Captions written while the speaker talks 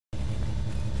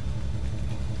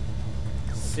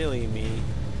Silly me.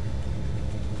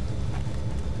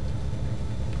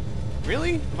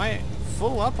 Really? Am I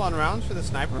full up on rounds for the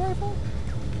sniper rifle?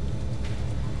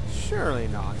 Surely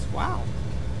not. Wow.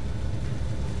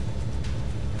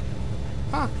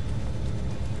 Huh.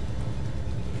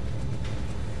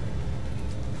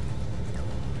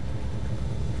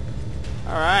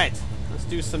 Alright. Let's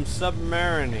do some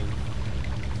submarining.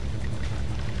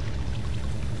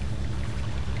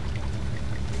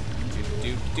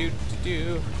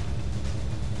 Do.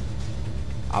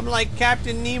 I'm like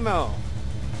Captain Nemo,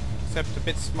 except a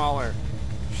bit smaller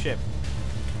ship.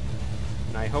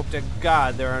 And I hope to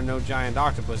God there are no giant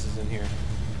octopuses in here.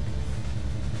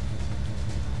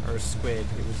 Or a squid.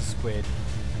 It was a squid.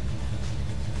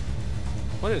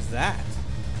 What is that?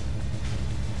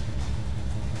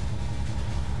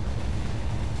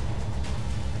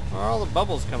 Where are all the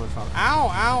bubbles coming from? Ow,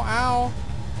 ow, ow!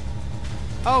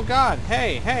 Oh God!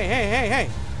 Hey, hey, hey, hey, hey!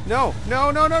 No,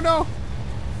 no, no, no, no!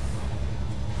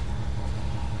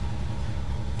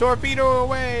 Torpedo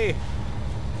away!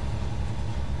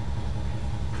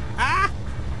 Ah!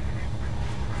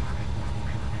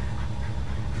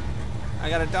 I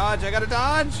gotta dodge, I gotta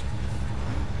dodge!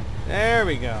 There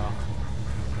we go.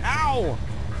 Ow!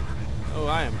 Oh,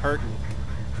 I am hurting.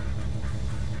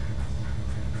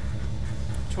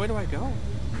 Which way do I go?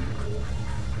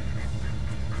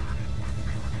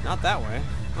 Not that way.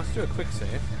 Let's do a quick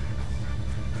save.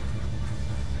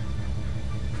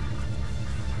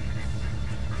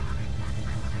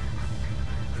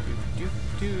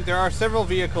 There are several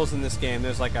vehicles in this game.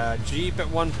 There's like a Jeep at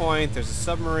one point. There's a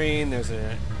submarine. There's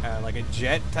a like a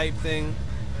jet type thing.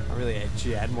 Not really a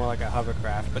jet, more like a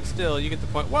hovercraft. But still, you get the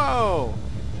point. Whoa!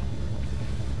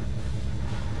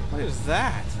 What is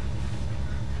that?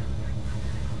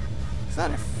 Is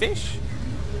that a fish?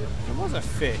 It was a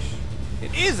fish.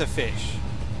 It is a fish.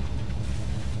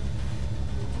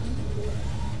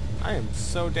 I am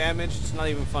so damaged, it's not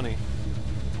even funny.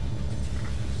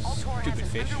 Stupid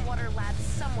fish. Underwater lab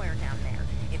somewhere down there.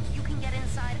 If you can get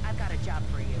inside, I've got a job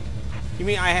for you. You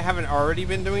mean I haven't already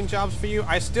been doing jobs for you?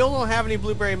 I still don't have any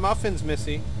blueberry muffins,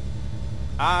 Missy.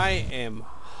 I am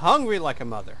hungry like a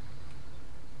mother.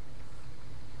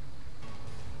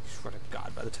 Swear to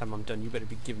God, by the time I'm done, you better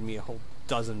be giving me a whole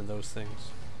dozen of those things.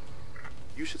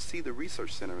 You should see the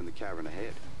research center in the cavern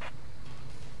ahead.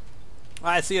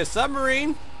 I see a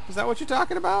submarine. Is that what you're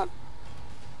talking about?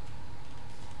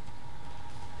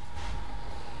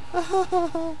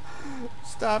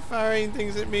 Stop firing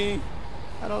things at me.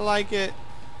 I don't like it.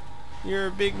 You're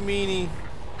a big meanie.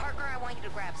 Parker, I want you to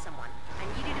grab someone. I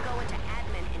need you to go into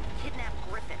admin and kidnap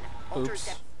Griffin.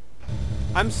 Oops.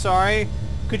 I'm sorry.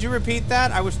 Could you repeat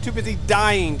that? I was too busy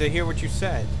dying to hear what you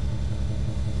said.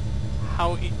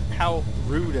 How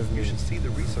rude of me. You should see the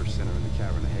research center in the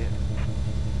cavern ahead.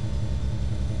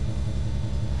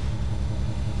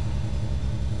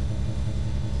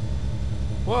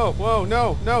 Whoa, whoa,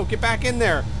 no, no, get back in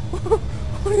there. What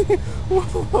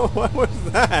was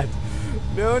that?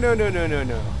 No, no, no, no, no,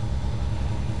 no.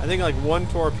 I think like one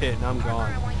torpid and I'm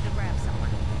gone. I want you to grab someone.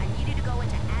 I need you to go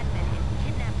into admin and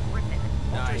kidnap Griffin,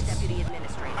 Walter's Nice. deputy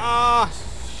administrator. Ah,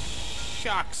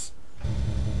 shucks.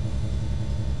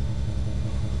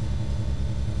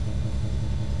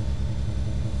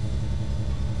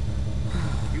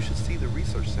 You should see the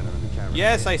research center in the cavern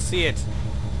Yes, ahead. I see it.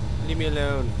 Leave me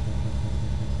alone.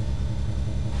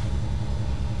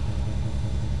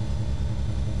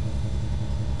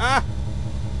 Ah!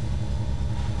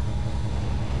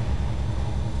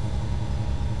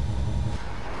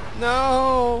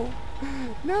 No!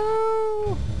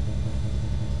 No!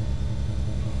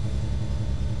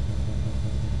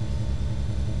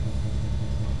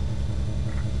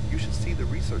 You should see the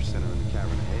research center in the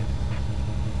cavern ahead.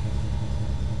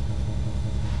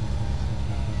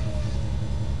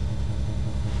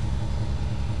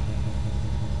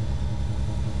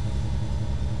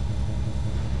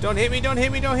 Don't hit me, don't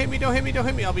hit me, don't hit me, don't hit me, don't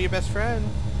hit me. I'll be your best friend.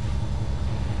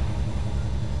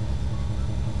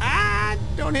 Ah!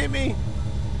 Don't hit me!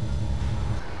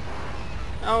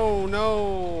 Oh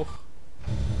no!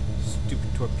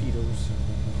 Stupid torpedoes.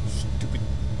 Stupid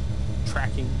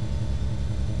tracking.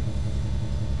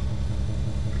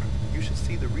 You should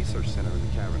see the research center in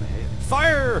the cavern ahead.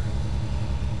 Fire!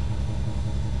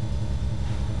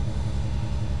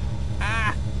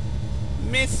 Ah!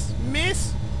 Miss!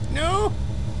 Miss! No!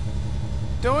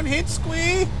 Don't hit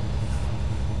Squee!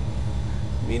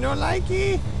 Me no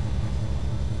likey!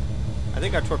 I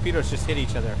think our torpedoes just hit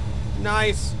each other.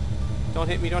 Nice! Don't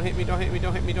hit me, don't hit me, don't hit me,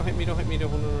 don't hit me, don't hit me, don't hit me,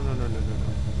 don't, no, no, no, no, no,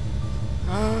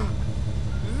 no, no.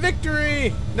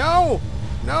 Victory! No!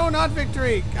 No, not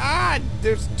victory! God!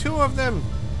 There's two of them!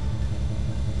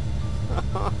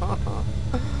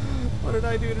 What did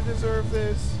I do to deserve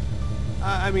this?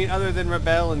 I mean, other than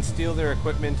rebel and steal their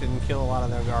equipment and kill a lot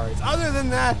of their guards. Other than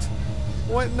that,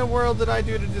 what in the world did I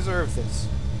do to deserve this?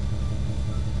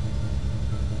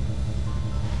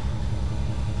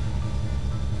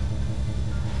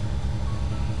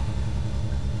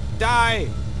 Die!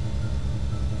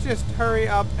 Just hurry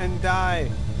up and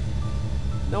die.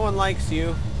 No one likes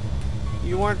you.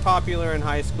 You weren't popular in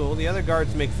high school. The other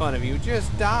guards make fun of you.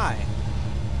 Just die.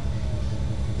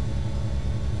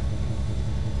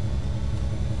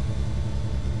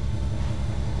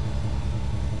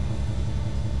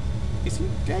 Is he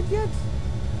dead yet?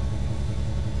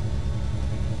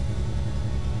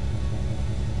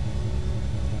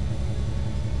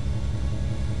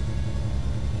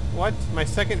 What? My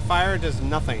second fire does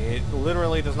nothing. It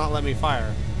literally does not let me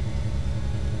fire.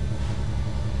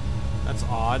 That's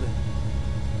odd.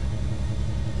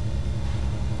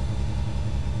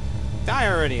 Die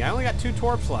already. I only got 2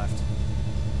 torps left.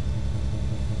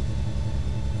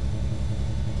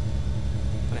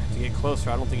 I have to get closer.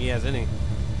 I don't think he has any.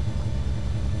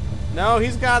 No,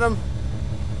 he's got him.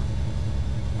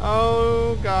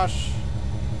 Oh, gosh.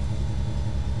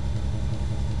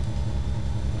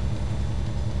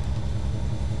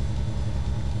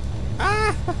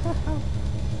 Ah!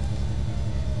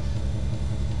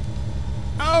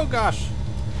 Oh, gosh.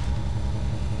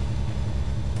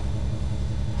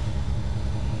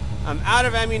 I'm out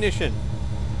of ammunition.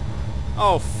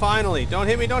 Oh, finally. Don't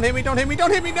hit me, don't hit me, don't hit me,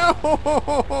 don't hit me. No!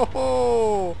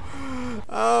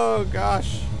 Oh,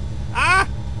 gosh. Ah!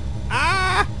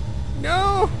 Ah!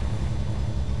 No!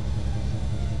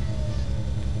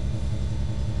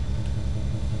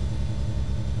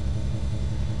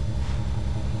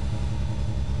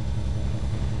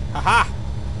 Haha!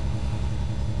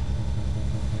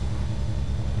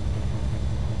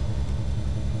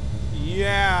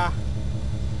 Yeah!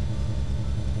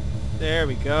 There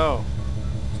we go.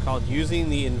 It's called using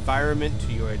the environment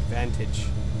to your advantage.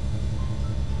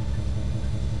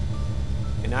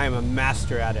 And I am a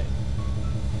master at it.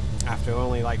 After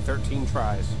only like 13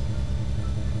 tries.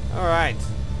 Alright.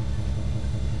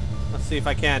 Let's see if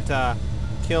I can't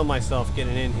kill myself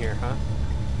getting in here, huh?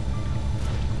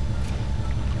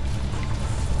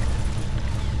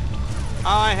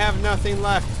 I have nothing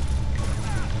left.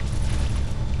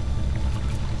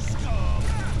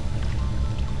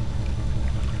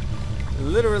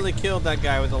 Literally killed that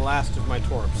guy with the last of my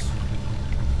torps.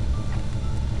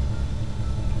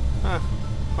 Huh.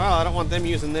 Well, I don't want them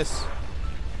using this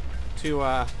to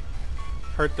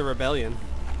hurt the rebellion.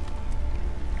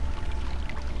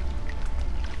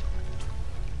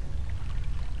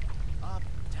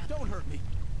 Don't hurt me,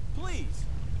 please.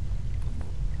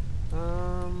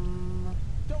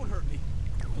 Don't hurt me,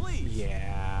 please.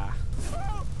 Yeah.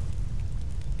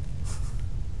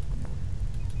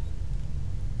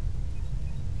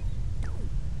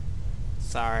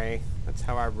 Sorry, that's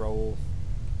how I roll.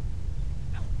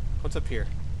 What's up here?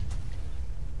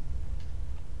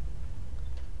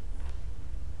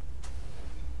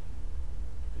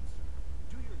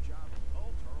 Do your job and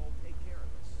Ultar will take care of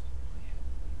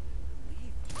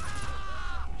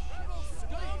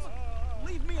us.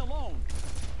 Leave me alone.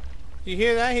 You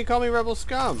hear that? He called me rebel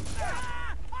scum.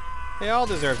 They all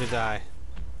deserve to die.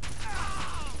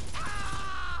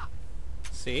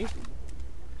 See?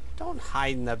 Don't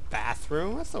hide in the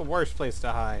bathroom. That's the worst place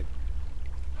to hide.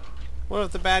 What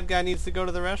if the bad guy needs to go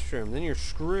to the restroom? Then you're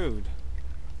screwed.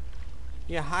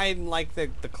 You hide in like the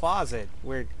closet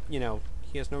where, you know,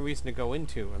 he has no reason to go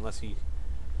into unless he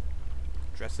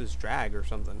dresses drag or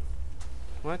something.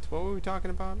 What? What were we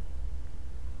talking about?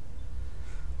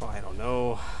 Oh, I don't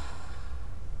know.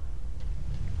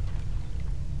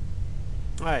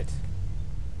 Alright.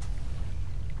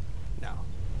 No.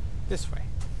 This way.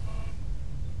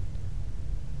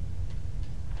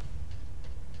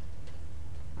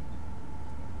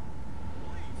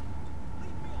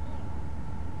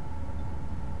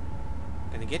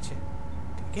 Gonna get you.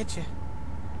 Gonna get you.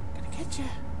 Gonna get you.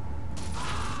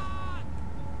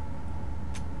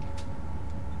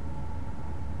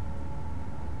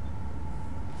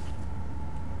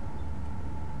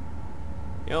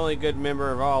 The only good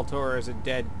member of Altor is a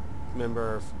dead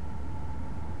member of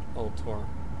Ultor.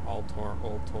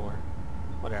 Ultor.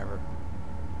 Whatever.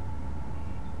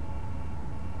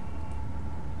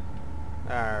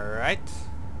 Alright.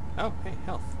 Oh, hey,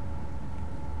 health.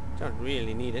 Don't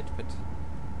really need it, but...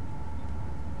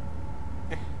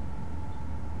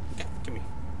 Yeah, give me.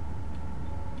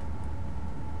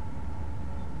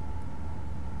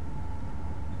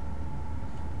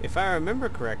 If I remember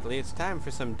correctly, it's time for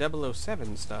some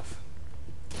 007 stuff.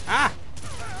 Ah!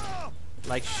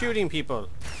 Like shooting people.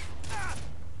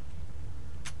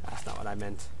 That's not what I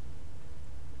meant.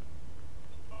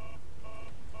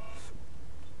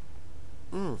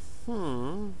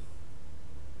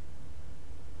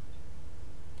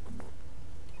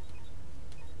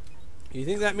 You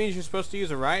think that means you're supposed to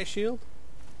use a riot shield?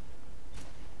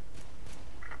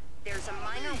 There's a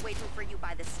miner waiting for you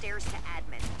by the stairs to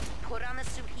admin. Put on the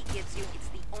suit he gives you. It's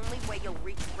the only way you'll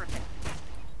reach Griffin.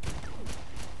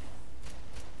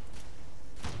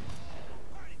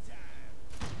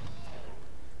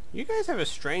 You guys have a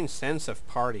strange sense of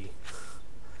party.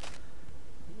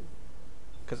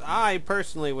 Because I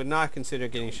personally would not consider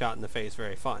getting shot in the face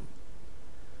very fun.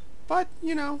 But,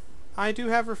 you know, I do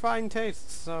have refined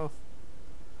tastes, so...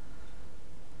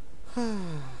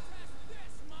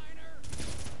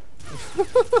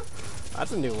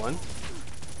 That's a new one.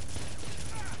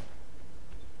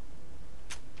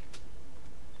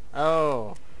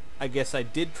 Oh, I guess I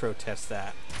did protest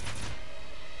that.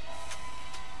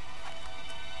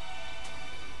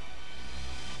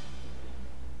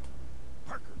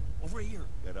 Parker, over here.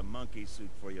 Got a monkey suit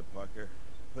for you, Parker.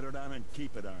 Put it on and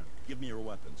keep it on. Give me your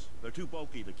weapons. They're too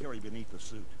bulky to carry beneath the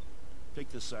suit. Take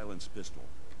the silenced pistol.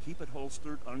 Keep it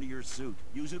holstered under your suit.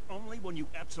 Use it only when you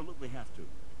absolutely have to.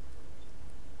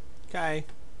 Okay.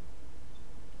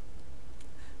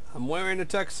 I'm wearing a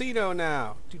tuxedo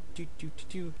now.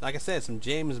 Like I said, some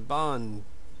James Bond.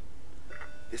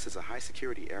 This is a high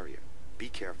security area. Be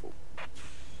careful.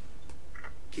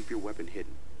 Keep your weapon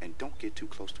hidden and don't get too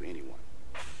close to anyone.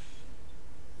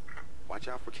 Watch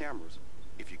out for cameras.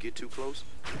 If you get too close,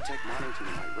 tech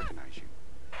monitoring might recognize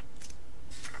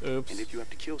you. Oops. And if you have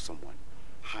to kill someone,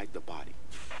 hide the body.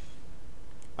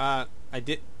 I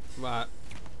did...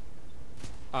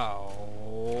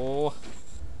 Oh...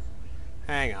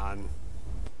 Hang on.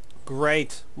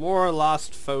 Great. More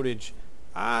lost footage.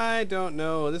 I don't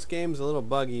know. This game's a little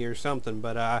buggy or something,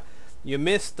 but you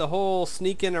missed the whole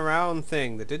sneaking around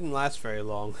thing that didn't last very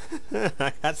long.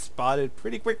 I got spotted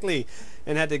pretty quickly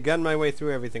and had to gun my way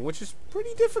through everything, which is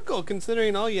pretty difficult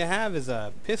considering all you have is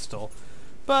a pistol.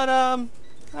 But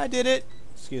I did it.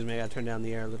 Excuse me, I gotta turn down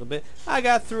the air a little bit. I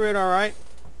got through it alright.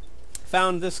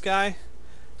 Found this guy.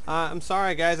 I'm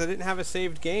sorry guys, I didn't have a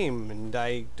saved game and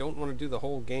I don't want to do the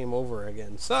whole game over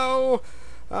again. So,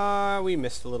 we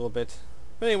missed a little bit.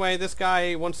 But anyway, this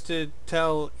guy wants to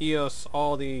tell EOS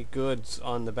all the goods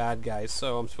on the bad guys,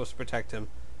 so I'm supposed to protect him.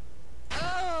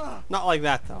 Not like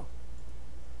that though.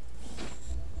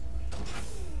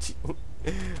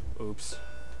 Oops.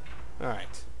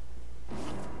 Alright.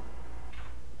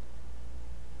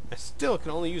 I still can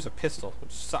only use a pistol,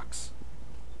 which sucks.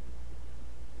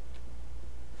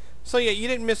 So yeah, you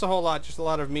didn't miss a whole lot, just a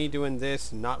lot of me doing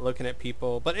this and not looking at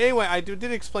people. But anyway, I did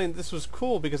explain this was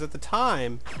cool because at the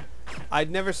time,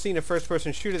 I'd never seen a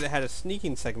first-person shooter that had a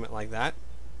sneaking segment like that.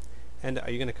 And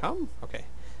are you going to come? Okay.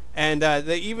 And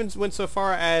they even went so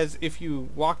far as if you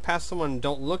walk past someone and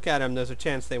don't look at them, there's a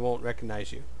chance they won't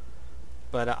recognize you.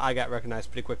 But I got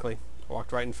recognized pretty quickly. I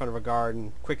walked right in front of a guard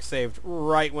and quick saved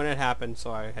right when it happened,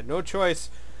 so I had no choice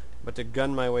but to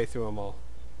gun my way through them all.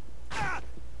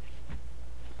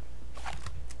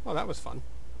 Oh, that was fun.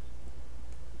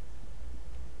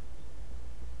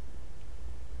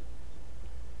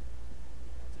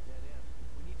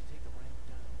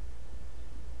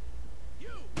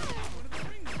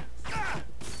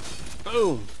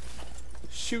 Boom!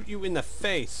 Shoot you in the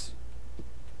face.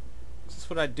 This is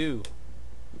what I do.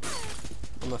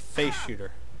 I'm a face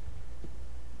shooter.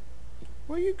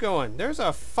 Where are you going? There's a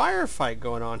firefight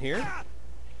going on here.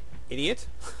 Idiot.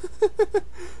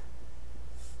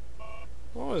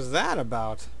 What was that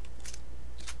about?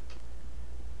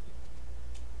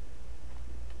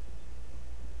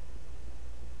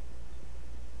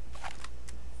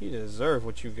 You deserve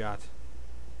what you got.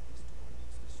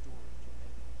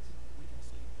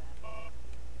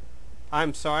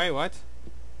 I'm sorry, what?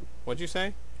 What'd you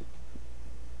say?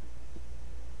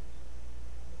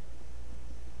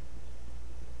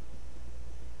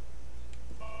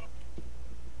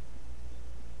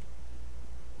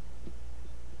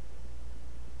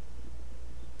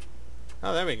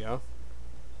 Oh, there we go.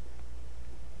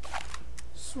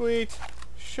 Sweet.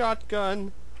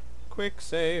 Shotgun. Quick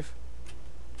save.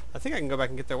 I think I can go back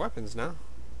and get their weapons now.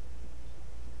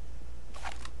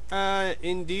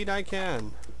 Indeed I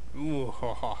can. Ooh,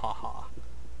 ha ha ha ha.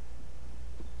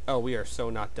 Oh, we are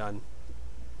so not done.